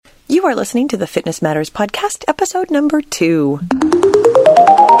You are listening to the Fitness Matters Podcast, episode number 2.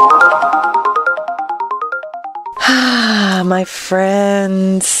 My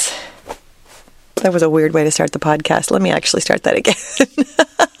friends. That was a weird way to start the podcast. Let me actually start that again.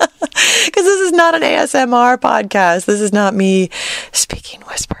 Because this is not an ASMR podcast. This is not me speaking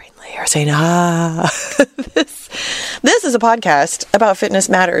whisperingly or saying, This is a podcast about fitness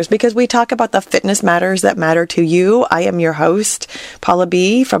matters because we talk about the fitness matters that matter to you. I am your host, Paula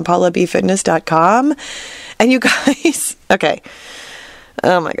B. from paulabfitness.com. And you guys, okay.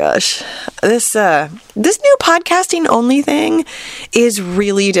 Oh my gosh. This new podcasting only thing is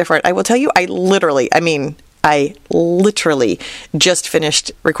really different. I will tell you, I literally just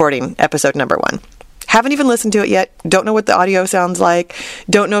finished recording episode number 1. Haven't even listened to it yet. Don't know what the audio sounds like.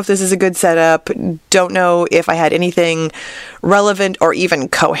 Don't know if this is a good setup. Don't know if I had anything relevant or even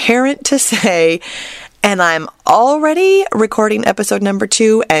coherent to say. And I'm already recording episode number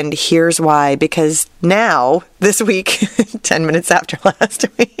 2, and here's why. Because now, this week, 10 minutes after last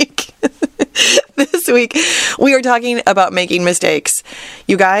week, this week, we are talking about making mistakes.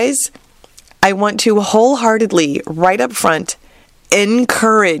 You guys, I want to wholeheartedly, right up front,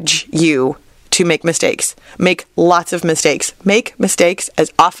 encourage you to make mistakes. Make lots of mistakes. Make mistakes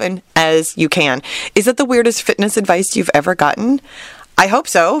as often as you can. Is that the weirdest fitness advice you've ever gotten? I hope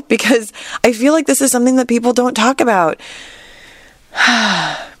so, because I feel like this is something that people don't talk about.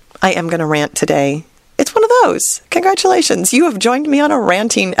 I am going to rant today. It's one of those. Congratulations. You have joined me on a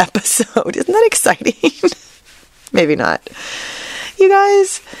ranting episode. Isn't that exciting? Maybe not. You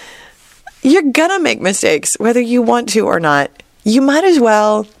guys, you're going to make mistakes, whether you want to or not. You might as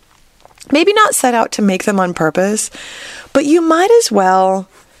well maybe not set out to make them on purpose, but you might as well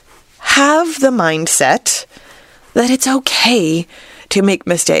have the mindset that it's okay to make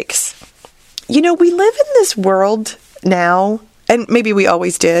mistakes. You know, we live in this world now, and maybe we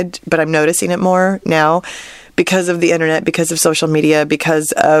always did, but I'm noticing it more now because of the internet, because of social media,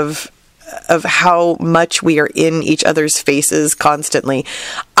 because of how much we are in each other's faces constantly.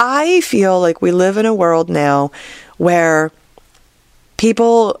 I feel like we live in a world now where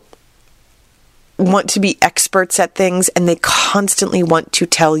people want to be experts at things, and they constantly want to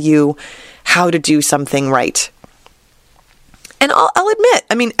tell you how to do something right. And I'll admit,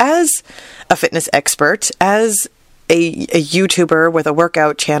 as a fitness expert, as a YouTuber with a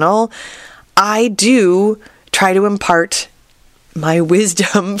workout channel, I do try to impart my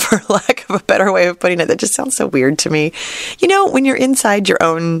wisdom, for lack of a better way of putting it. That just sounds so weird to me. You know, when you're inside your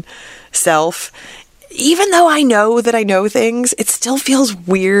own self, even though I know that I know things, it still feels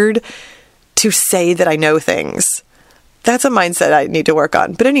weird to say that I know things. That's a mindset I need to work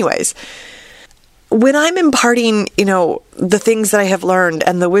on. But anyways, when I'm imparting, the things that I have learned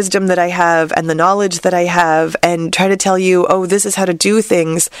and the wisdom that I have and the knowledge that I have and try to tell you, this is how to do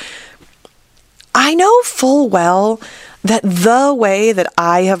things, I know full well that the way that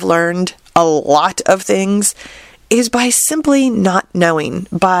I have learned a lot of things is by simply not knowing,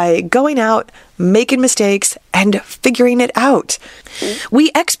 by going out, making mistakes, and figuring it out.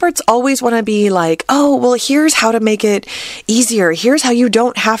 We experts always want to be like, here's how to make it easier. Here's how you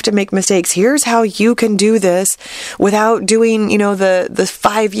don't have to make mistakes. Here's how you can do this without doing, the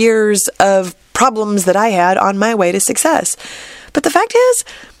 5 years of problems that I had on my way to success. But the fact is,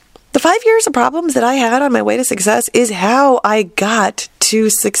 the 5 years of problems that I had on my way to success is how I got to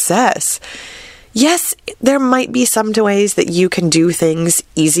success. Yes, there might be some ways that you can do things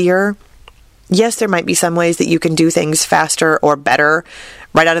easier. Yes, there might be some ways that you can do things faster or better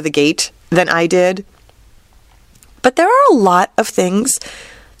right out of the gate than I did. But there are a lot of things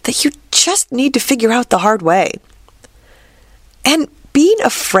that you just need to figure out the hard way. And being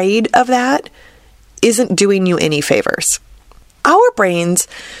afraid of that isn't doing you any favors. Our brains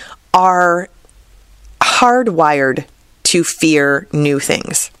are hardwired to fear new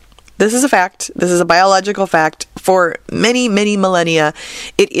things. This is a fact. This is a biological fact. For many, many millennia,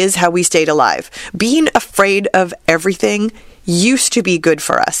 it is how we stayed alive. Being afraid of everything used to be good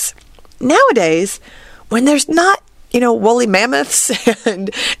for us. Nowadays, when there's not, woolly mammoths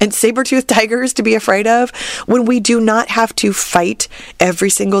and saber-toothed tigers to be afraid of, when we do not have to fight every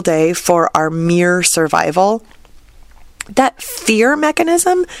single day for our mere survival, that fear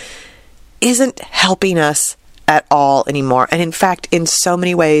mechanism isn't helping us at all anymore. And in fact, in so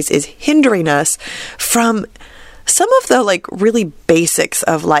many ways is hindering us from some of the really basics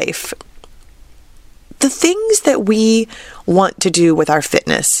of life. The things that we want to do with our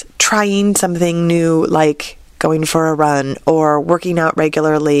fitness, trying something new like going for a run or working out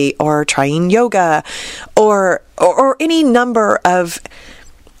regularly or trying yoga or any number of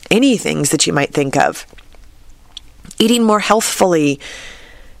any things that you might think of. Eating more healthfully,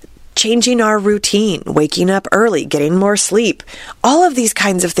 changing our routine, waking up early, getting more sleep, all of these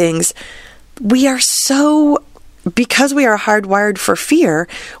kinds of things, because we are hardwired for fear,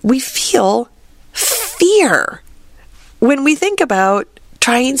 we feel fear when we think about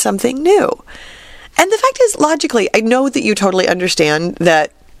trying something new. And the fact is, logically, I know that you totally understand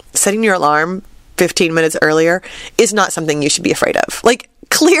that setting your alarm 15 minutes earlier is not something you should be afraid of. Like,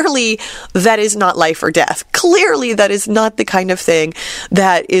 clearly, that is not life or death. Clearly, that is not the kind of thing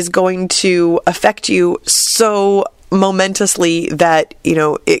that is going to affect you so momentously that,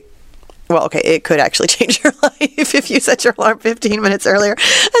 it could actually change your life if you set your alarm 15 minutes earlier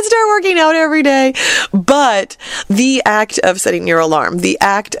and start working out every day. But the act of setting your alarm, the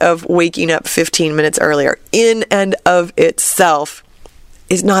act of waking up 15 minutes earlier, in and of itself,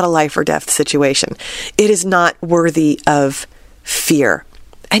 is not a life or death situation. It is not worthy of fear.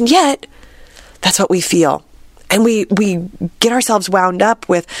 And yet, that's what we feel. And we get ourselves wound up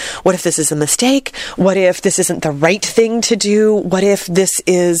with, what if this is a mistake? What if this isn't the right thing to do? What if this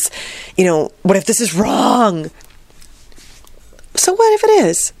is, what if this is wrong? So what if it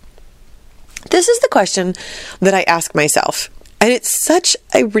is? This is the question that I ask myself. And it's such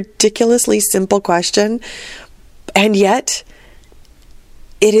a ridiculously simple question. And yet,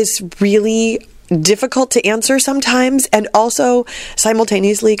 it is really difficult to answer sometimes, and also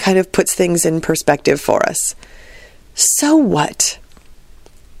simultaneously kind of puts things in perspective for us. So what?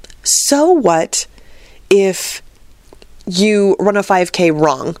 So what if you run a 5K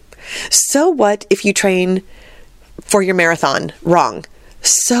wrong? So what if you train for your marathon wrong?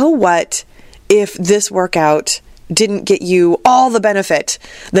 So what if this workout didn't get you all the benefit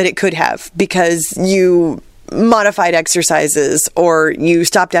that it could have because you modified exercises or you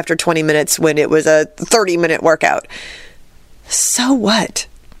stopped after 20 minutes when it was a 30-minute workout? So what?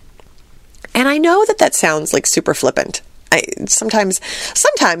 And I know that sounds like super flippant. Sometimes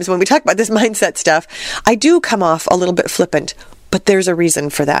when we talk about this mindset stuff, I do come off a little bit flippant, but there's a reason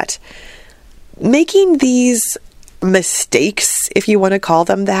for that. Making these mistakes, if you want to call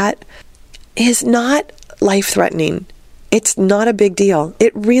them that, is not life-threatening. It's not a big deal.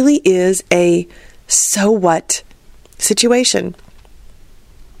 It really is a so what situation.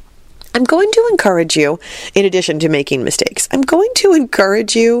 I'm going to encourage you, in addition to making mistakes, I'm going to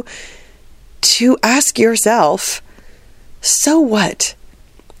encourage you to ask yourself, so what?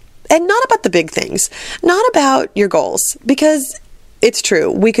 And not about the big things, not about your goals, because it's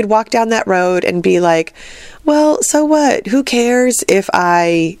true. We could walk down that road and be like, well, so what? Who cares if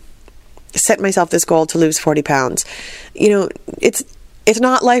I set myself this goal to lose 40 pounds? It's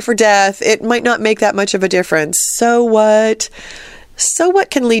not life or death. It might not make that much of a difference. So what? So what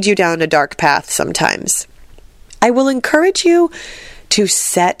can lead you down a dark path sometimes. I will encourage you to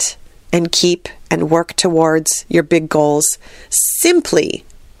set and keep and work towards your big goals simply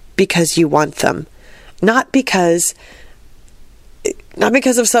because you want them, not because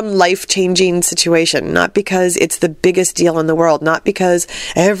of some life-changing situation, not because it's the biggest deal in the world, not because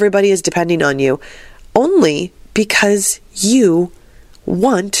everybody is depending on you, only because you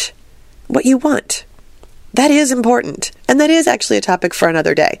want what you want. That is important, and that is actually a topic for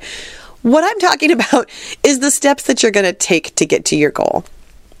another day. What I'm talking about is the steps that you're going to take to get to your goal.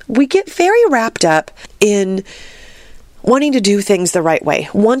 We get very wrapped up in wanting to do things the right way,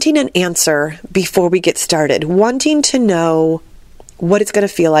 wanting an answer before we get started, wanting to know what it's going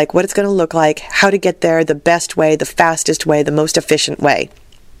to feel like, what it's going to look like, how to get there the best way, the fastest way, the most efficient way.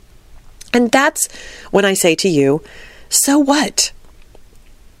 And that's when I say to you, so what?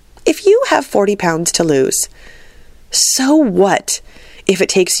 If you have 40 pounds to lose, so what if it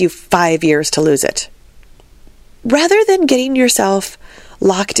takes you 5 years to lose it? Rather than getting yourself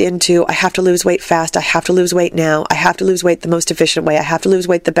locked into, I have to lose weight fast, I have to lose weight now, I have to lose weight the most efficient way, I have to lose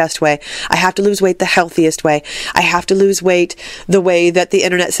weight the best way, I have to lose weight the healthiest way, I have to lose weight the way that the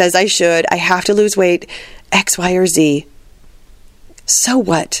internet says I should, I have to lose weight X, Y, or Z. So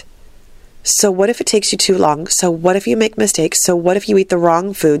what? So what if it takes you too long? So what if you make mistakes? So what if you eat the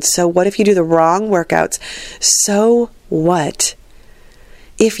wrong foods? So what if you do the wrong workouts? So what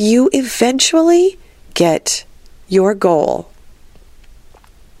if you eventually get your goal?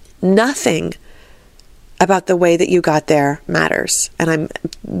 Nothing about the way that you got there matters. And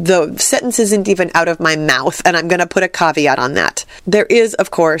the sentence isn't even out of my mouth, and I'm going to put a caveat on that. There is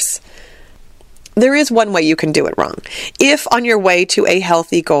one way you can do it wrong. If on your way to a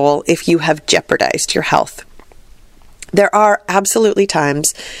healthy goal, if you have jeopardized your health, there are absolutely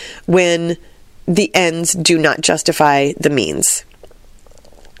times when the ends do not justify the means.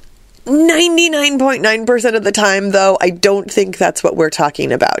 99.9% of the time, though, I don't think that's what we're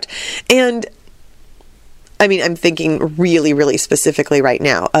talking about. And I mean, I'm thinking really, really specifically right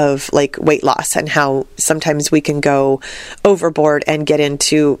now of like weight loss and how sometimes we can go overboard and get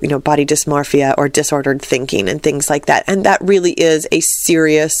into, body dysmorphia or disordered thinking and things like that. And that really is a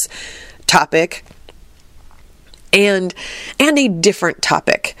serious topic and a different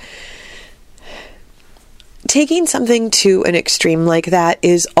topic. Taking something to an extreme like that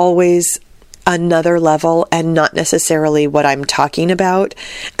is always another level and not necessarily what I'm talking about.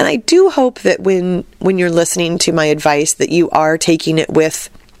 And I do hope that when you're listening to my advice that you are taking it with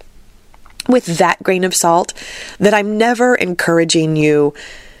that grain of salt, that I'm never encouraging you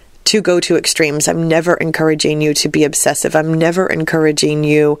to go to extremes. I'm never encouraging you to be obsessive. I'm never encouraging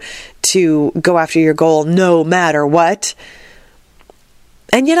you to go after your goal no matter what.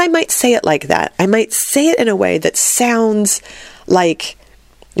 And yet I might say it like that. I might say it in a way that sounds like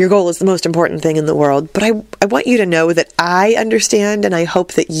your goal is the most important thing in the world. But I want you to know that I understand, and I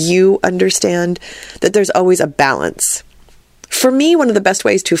hope that you understand, that there's always a balance. For me, one of the best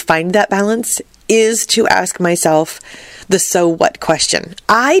ways to find that balance is to ask myself the so what question.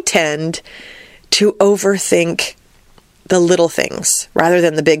 I tend to overthink the little things rather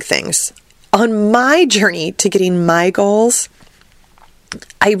than the big things. On my journey to getting my goals,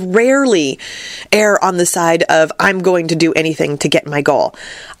 I rarely err on the side of I'm going to do anything to get my goal.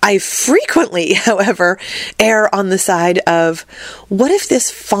 I frequently, however, err on the side of what if this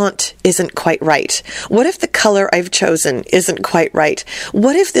font isn't quite right? What if the color I've chosen isn't quite right?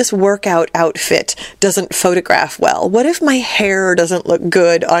 What if this workout outfit doesn't photograph well? What if my hair doesn't look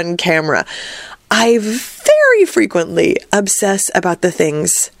good on camera? I very frequently obsess about the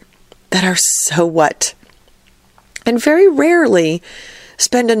things that are so what, and very rarely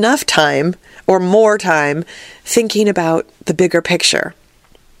spend enough time or more time thinking about the bigger picture.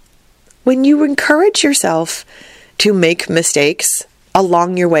 When you encourage yourself to make mistakes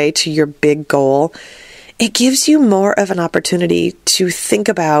along your way to your big goal, it gives you more of an opportunity to think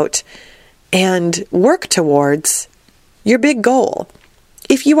about and work towards your big goal.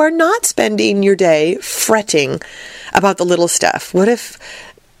 If you are not spending your day fretting about the little stuff, what if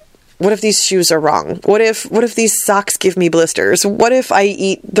these shoes are wrong? What if these socks give me blisters? What if I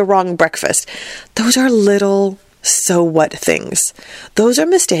eat the wrong breakfast? Those are little so what things. Those are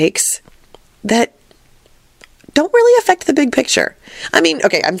mistakes that don't really affect the big picture. I mean,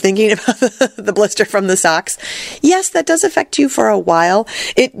 okay, I'm thinking about the blister from the socks. Yes, that does affect you for a while.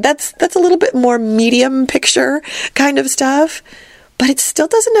 That's a little bit more medium picture kind of stuff, but it still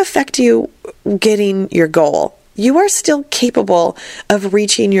doesn't affect you getting your goal. You are still capable of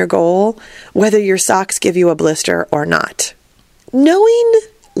reaching your goal, whether your socks give you a blister or not. Knowing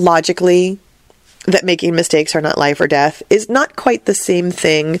logically that making mistakes are not life or death is not quite the same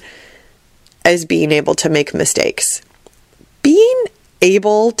thing as being able to make mistakes. Being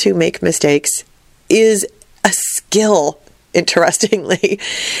able to make mistakes is a skill, interestingly,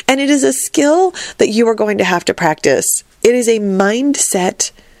 and it is a skill that you are going to have to practice. It is a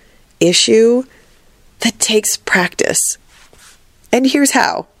mindset issue that takes practice. And here's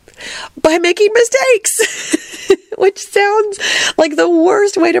how. By making mistakes, which sounds like the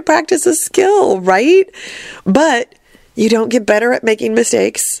worst way to practice a skill, right? But you don't get better at making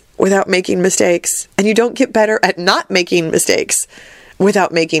mistakes without making mistakes. And you don't get better at not making mistakes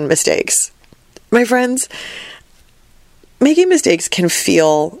without making mistakes. My friends, making mistakes can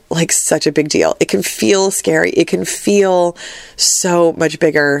feel like such a big deal. It can feel scary. It can feel so much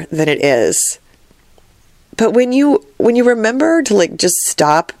bigger than it is. But when you remember to just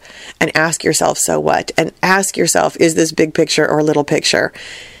stop and ask yourself, so what? And ask yourself, is this big picture or little picture?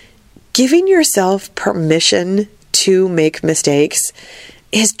 Giving yourself permission to make mistakes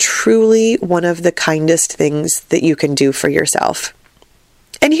is truly one of the kindest things that you can do for yourself.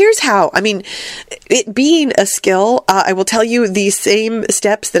 And here's how. I mean, it being a skill, I will tell you the same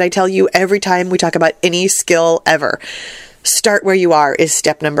steps that I tell you every time we talk about any skill ever. Start where you are is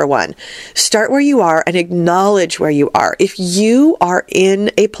step number 1. Start where you are and acknowledge where you are. If you are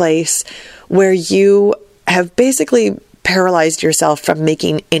in a place where you have basically paralyzed yourself from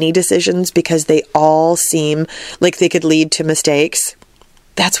making any decisions because they all seem like they could lead to mistakes,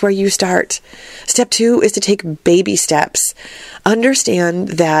 that's where you start. Step 2 is to take baby steps. Understand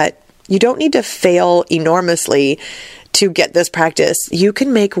that you don't need to fail enormously to get this practice. You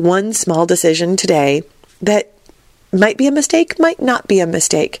can make one small decision today that might be a mistake, might not be a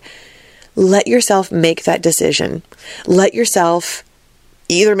mistake. Let yourself make that decision. Let yourself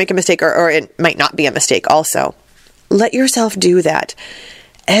either make a mistake or it might not be a mistake also. Let yourself do that.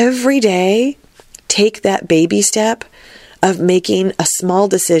 Every day, take that baby step of making a small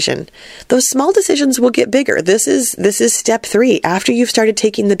decision. Those small decisions will get bigger. This is step 3. After you've started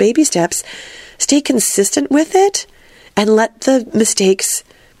taking the baby steps, stay consistent with it, and let the mistakes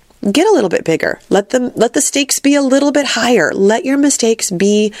get a little bit bigger. Let the stakes be a little bit higher. Let your mistakes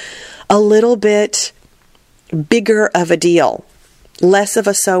be a little bit bigger of a deal. Less of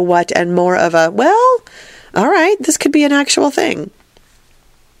a so what and more of a, well, all right, this could be an actual thing.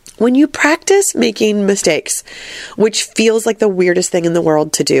 When you practice making mistakes, which feels like the weirdest thing in the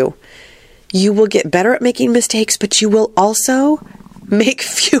world to do, you will get better at making mistakes, but you will also make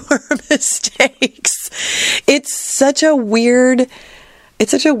fewer mistakes. It's such a weird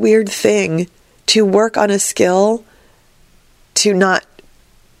thing to work on a skill to not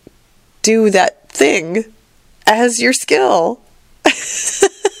do that thing as your skill. But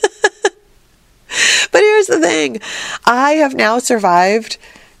here's the thing. I have now survived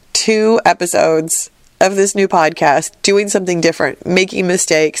 2 episodes of this new podcast, doing something different, making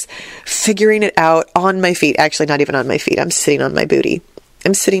mistakes, figuring it out on my feet. Actually, not even on my feet. I'm sitting on my booty.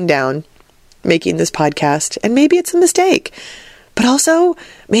 I'm sitting down, making this podcast, and maybe it's a mistake, but also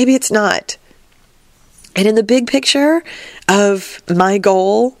maybe it's not. And in the big picture of my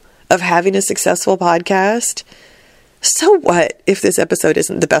goal of having a successful podcast, so what if this episode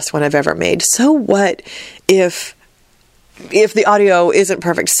isn't the best one I've ever made? So what if the audio isn't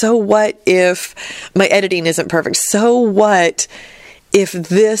perfect? So what if my editing isn't perfect? So what if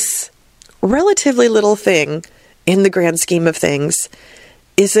this relatively little thing in the grand scheme of things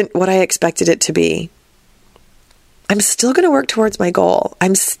isn't what I expected it to be? I'm still going to work towards my goal.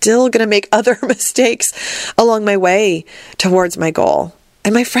 I'm still going to make other mistakes along my way towards my goal.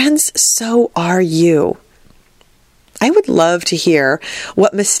 And my friends, so are you. I would love to hear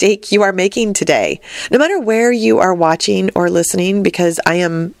what mistake you are making today, no matter where you are watching or listening, because I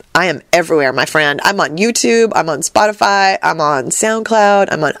am everywhere, my friend. I'm on YouTube, I'm on Spotify, I'm on SoundCloud,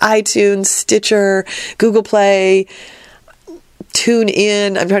 I'm on iTunes, Stitcher, Google Play,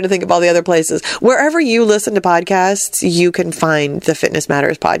 TuneIn. I'm trying to think of all the other places. Wherever you listen to podcasts, you can find the Fitness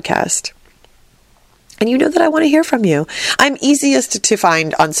Matters podcast. And you know that I want to hear from you. I'm easiest to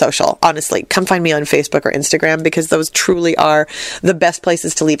find on social, honestly. Come find me on Facebook or Instagram, because those truly are the best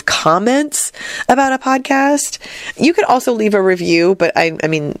places to leave comments about a podcast. You could also leave a review, but I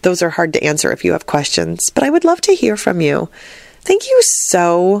mean, those are hard to answer if you have questions. But I would love to hear from you. Thank you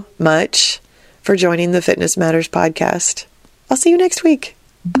so much for joining the Fitness Matters podcast. I'll see you next week.